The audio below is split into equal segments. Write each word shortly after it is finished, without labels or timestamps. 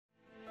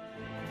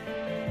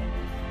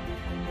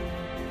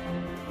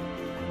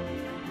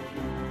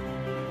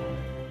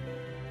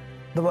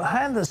The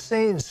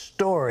behind-the-scenes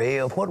story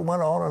of what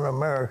went on in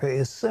America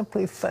is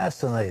simply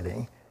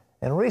fascinating.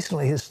 And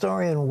recently,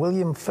 historian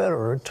William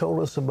Federer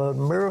told us about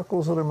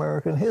miracles in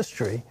American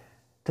history.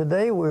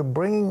 Today, we're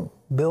bringing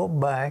Bill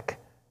back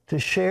to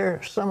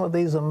share some of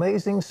these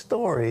amazing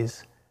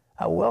stories.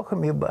 I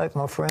welcome you back,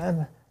 my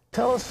friend.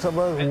 Tell us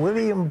about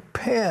William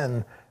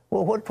Penn.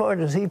 Well, what part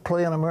does he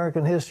play in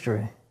American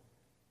history?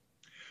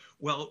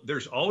 Well,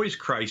 there's always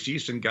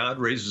crises, and God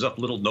raises up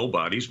little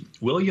nobodies.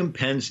 William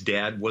Penn's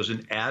dad was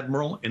an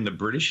admiral in the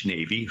British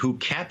Navy who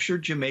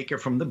captured Jamaica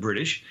from the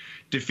British,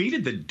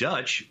 defeated the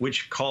Dutch,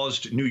 which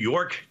caused New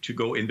York to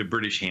go into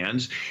British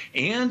hands,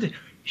 and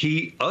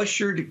he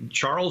ushered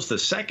Charles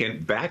II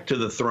back to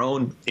the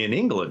throne in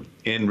England,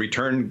 in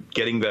return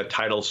getting the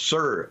title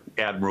Sir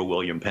Admiral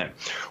William Penn.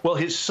 Well,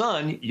 his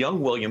son, young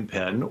William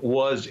Penn,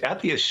 was at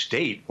the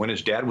estate when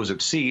his dad was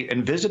at sea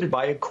and visited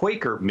by a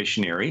Quaker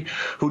missionary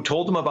who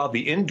told him about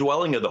the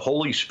indwelling of the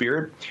Holy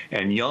Spirit.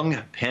 And young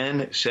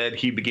Penn said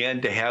he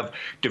began to have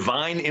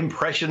divine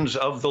impressions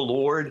of the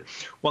Lord.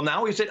 Well,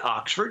 now he's at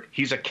Oxford.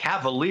 He's a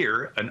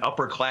Cavalier, an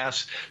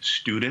upper-class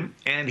student,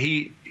 and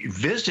he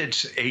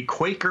visits a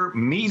Quaker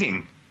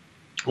meeting.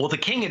 Well, the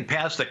king had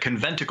passed the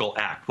Conventicle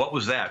Act. What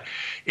was that?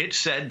 It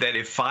said that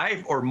if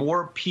 5 or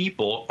more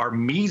people are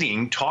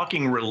meeting,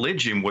 talking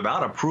religion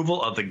without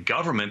approval of the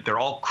government, they're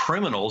all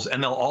criminals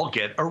and they'll all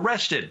get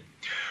arrested.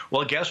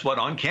 Well, guess what?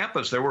 On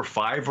campus, there were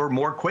 5 or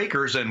more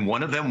Quakers, and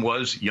one of them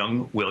was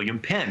young William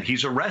Penn.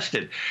 He's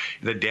arrested.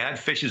 The dad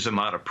fishes him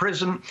out of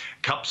prison.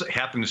 Cups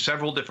happen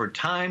several different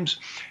times.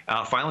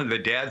 Finally, the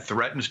dad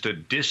threatens to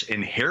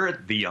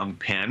disinherit the young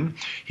Penn.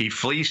 He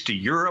flees to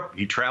Europe.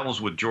 He travels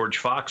with George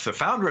Fox, the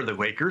founder of the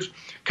Quakers,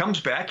 comes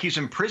back. He's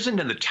imprisoned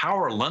in the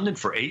Tower of London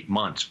for 8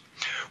 months.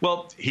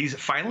 Well, he's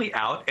finally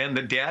out, and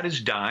the dad is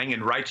dying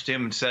and writes to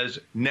him and says,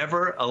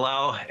 never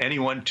allow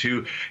anyone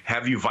to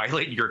have you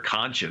violate your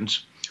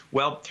conscience.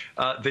 Well,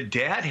 the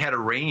dad had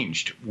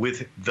arranged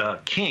with the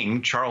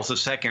king, Charles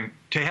II,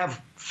 to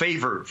have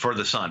favor for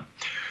the son.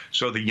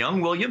 So the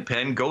young William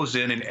Penn goes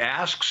in and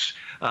asks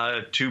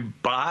to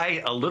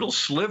buy a little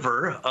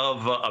sliver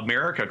of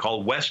America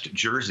called West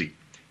Jersey.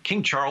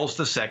 King Charles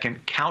II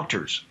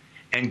counters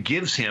and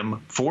gives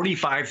him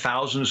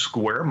 45,000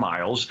 square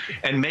miles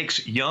and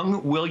makes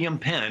young William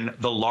Penn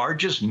the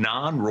largest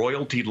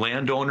non-royalty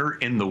landowner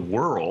in the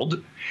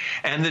world.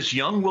 And this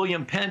young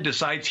William Penn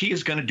decides he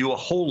is going to do a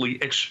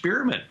holy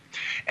experiment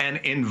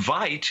and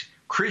invite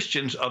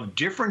Christians of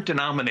different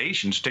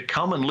denominations to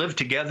come and live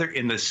together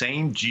in the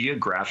same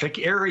geographic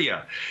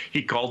area.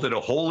 He called it a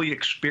holy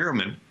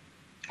experiment,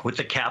 with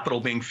the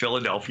capital being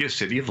Philadelphia,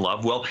 city of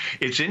love. Well,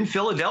 it's in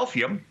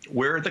Philadelphia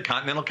where the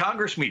Continental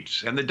Congress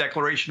meets, and the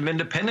Declaration of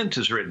Independence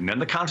is written,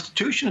 and the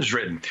Constitution is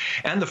written,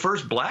 and the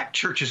first black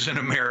churches in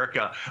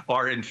America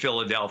are in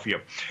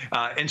Philadelphia.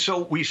 And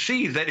so we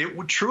see that it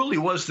truly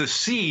was the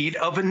seed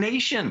of a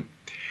nation.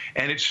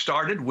 And it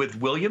started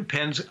with William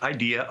Penn's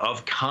idea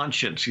of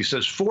conscience. He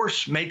says,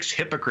 force makes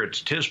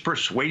hypocrites, 'tis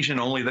persuasion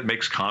only that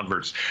makes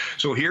converts.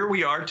 So here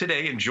we are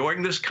today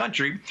enjoying this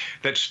country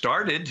that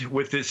started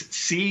with this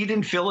seed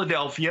in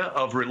Philadelphia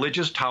of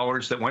religious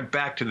tolerance that went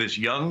back to this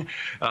young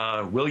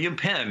William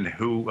Penn,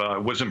 who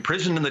was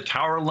imprisoned in the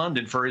Tower of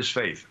London for his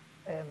faith.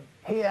 And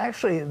he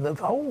actually, the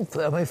whole,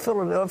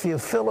 Philadelphia,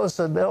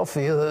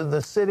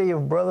 the city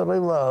of brotherly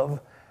love,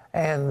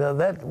 and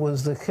that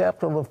was the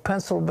capital of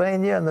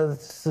Pennsylvania, and the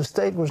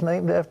state was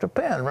named after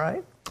Penn,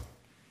 right?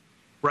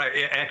 Right,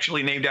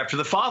 actually named after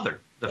the father,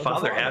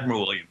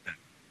 Admiral William Penn.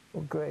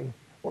 Well, great.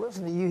 Well,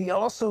 listen, you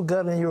also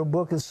got in your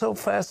book, it's so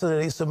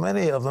fascinating, so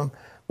many of them,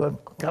 but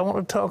I want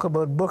to talk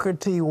about Booker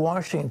T.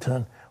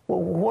 Washington. Well,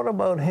 what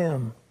about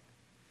him?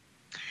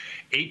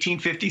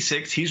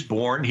 1856, he's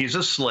born, he's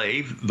a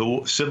slave,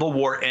 the Civil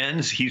War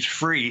ends, he's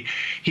free.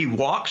 He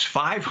walks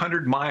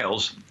 500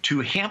 miles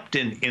to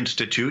Hampton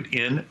Institute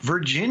in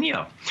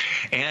Virginia.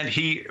 And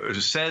he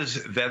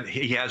says that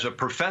he has a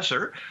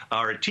professor,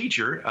 or a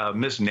teacher,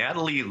 Miss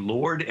Natalie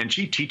Lord, and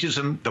she teaches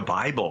him the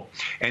Bible.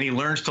 And he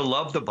learns to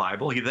love the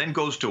Bible. He then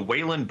goes to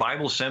Wayland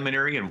Bible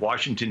Seminary in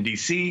Washington,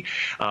 D.C.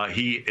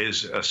 He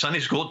is a Sunday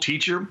school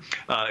teacher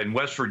in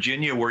West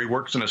Virginia, where he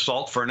works in a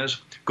salt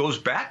furnace, goes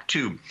back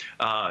to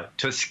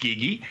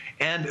Tuskegee,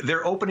 and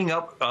they're opening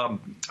up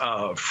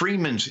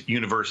freedmen's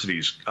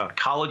universities,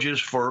 colleges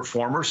for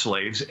former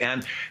slaves,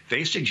 and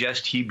they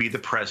suggest he be the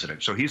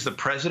president. So he's the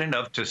president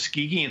of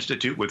Tuskegee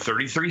Institute with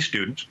 33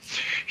 students.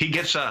 He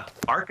gets an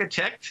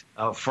architect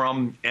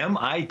from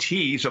MIT,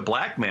 he's a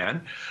black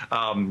man,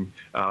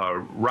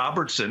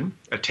 Robertson,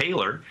 a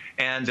tailor,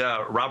 and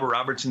Robert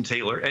Robertson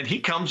Taylor, and he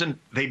comes and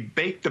they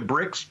bake the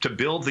bricks to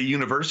build the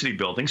university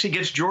buildings. He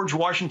gets George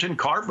Washington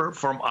Carver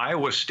from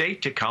Iowa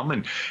State to come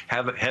and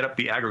head up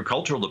the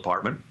agricultural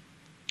department.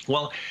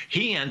 Well,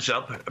 he ends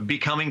up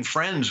becoming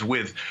friends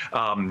with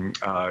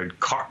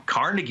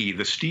Carnegie,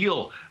 the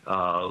steel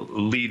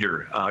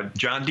leader,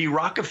 John D.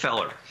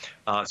 Rockefeller.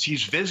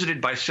 He's visited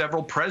by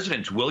several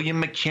presidents, William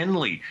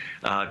McKinley,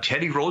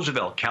 Teddy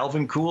Roosevelt,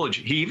 Calvin Coolidge.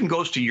 He even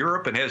goes to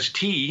Europe and has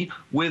tea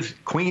with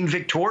Queen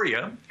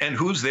Victoria. And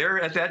who's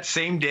there at that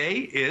same day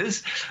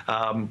is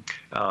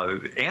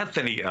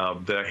Anthony,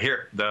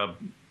 the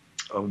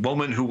a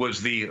woman who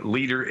was the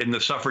leader in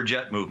the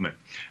suffragette movement,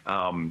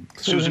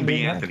 Susan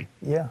B. Anthony.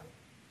 Yeah.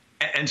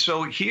 And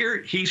so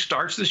here he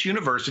starts this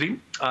university.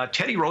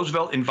 Teddy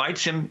Roosevelt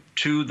invites him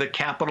to the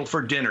Capitol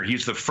for dinner.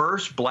 He's the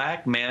first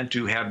black man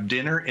to have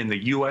dinner in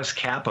the U.S.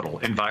 Capitol,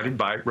 invited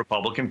by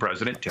Republican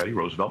President Teddy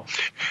Roosevelt.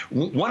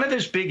 One of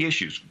his big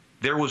issues,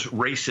 there was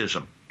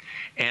racism.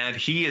 And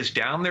he is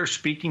down there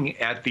speaking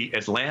at the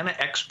Atlanta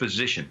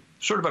Exposition,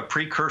 sort of a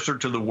precursor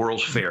to the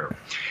World's Fair.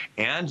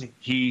 And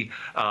he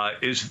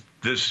he's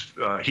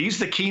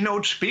the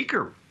keynote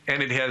speaker.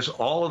 And it has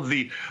all of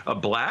the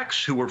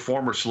blacks who were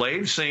former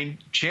slaves saying,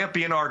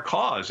 champion our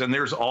cause. And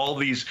there's all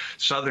these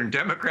Southern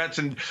Democrats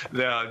and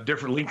the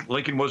different,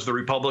 Lincoln was the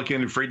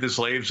Republican who freed the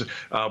slaves.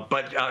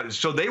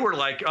 So they were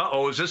like,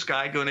 uh-oh, is this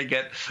guy going to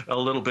get a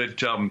little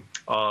bit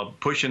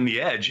pushing the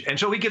edge? And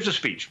so he gives a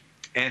speech.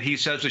 And he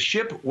says a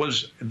ship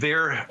was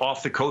there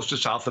off the coast of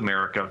South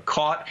America,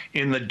 caught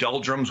in the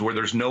doldrums where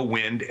there's no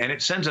wind, and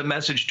it sends a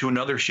message to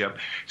another ship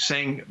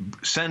saying,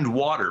 send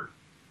water.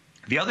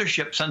 The other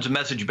ship sends a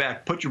message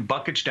back, put your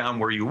buckets down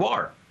where you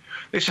are.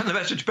 They send the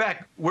message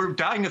back, we're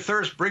dying of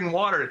thirst, bring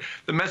water.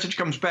 The message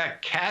comes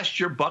back, cast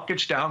your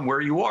buckets down where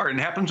you are. And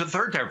it happens a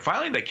third time.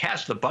 Finally, they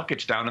cast the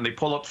buckets down and they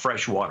pull up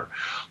fresh water.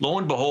 Lo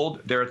and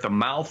behold, they're at the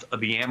mouth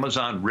of the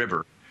Amazon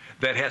River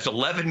that has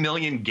 11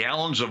 million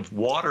gallons of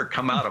water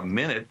come out a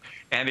minute,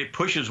 and it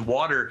pushes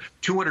water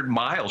 200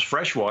 miles,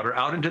 fresh water,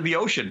 out into the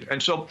ocean.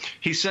 And so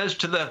he says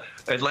to the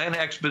Atlanta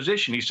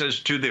Exposition, he says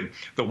to the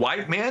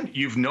white man,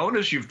 you've known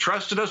us, you've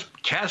trusted us,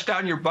 cast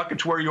down your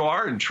buckets where you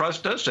are and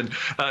trust us. And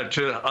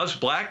to us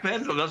black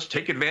men, let's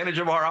take advantage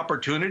of our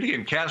opportunity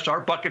and cast our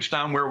buckets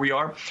down where we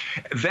are.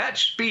 That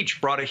speech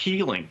brought a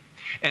healing.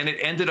 And it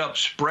ended up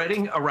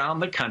spreading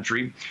around the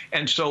country.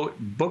 And so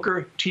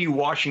Booker T.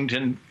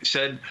 Washington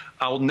said,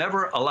 I'll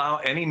never allow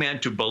any man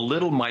to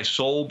belittle my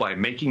soul by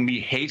making me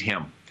hate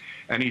him.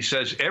 And he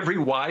says, every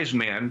wise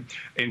man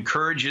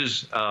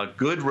encourages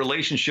good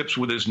relationships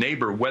with his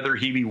neighbor, whether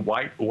he be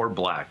white or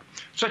black.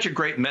 Such a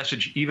great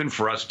message, even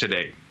for us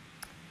today.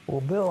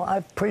 Well, Bill, I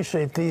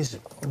appreciate these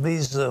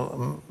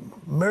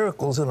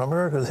miracles in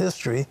America's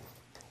history.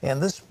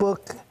 And this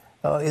book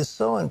is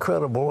so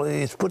incredible.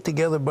 It's put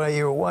together by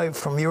your wife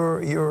from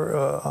your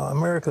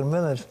American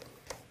Minute.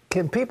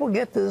 Can people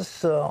get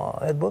this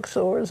at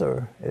bookstores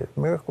or at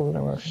Miracles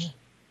in America?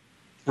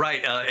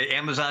 Right,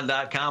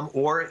 Amazon.com,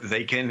 or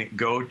they can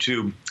go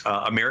to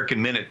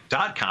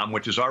AmericanMinute.com,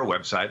 which is our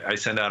website. I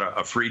send out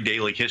a free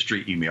daily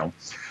history email.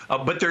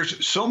 But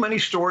there's so many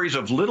stories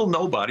of little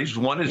nobodies.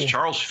 One is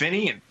Charles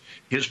Finney, and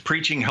his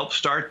preaching helped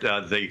start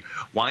the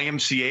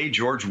YMCA,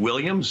 George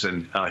Williams,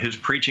 and his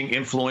preaching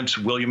influenced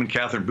William and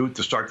Catherine Booth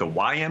to start the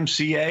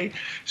YMCA.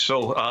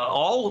 So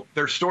all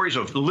their stories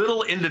of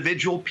little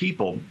individual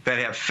people that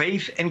have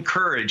faith and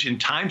courage in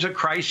times of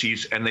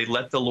crises, and they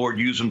let the Lord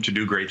use them to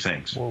do great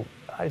things. Well,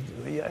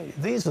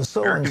 these are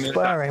so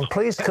inspiring.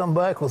 Please come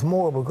back with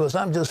more, because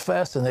I'm just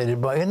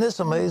fascinated by it. Isn't this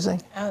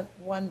amazing?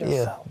 Wonderful.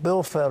 Yeah,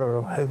 Bill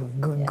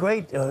Federer.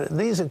 Great.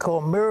 These are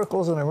called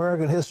Miracles in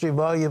American History,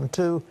 Volume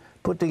 2,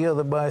 put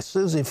together by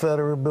Susie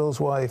Federer,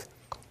 Bill's wife,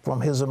 from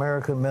his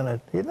American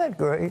Minute. Isn't that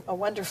great? A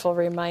wonderful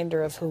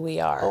reminder of who we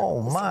are.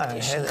 Oh, my.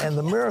 And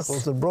the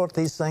miracles that brought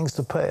these things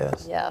to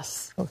pass.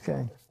 Yes.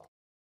 Okay.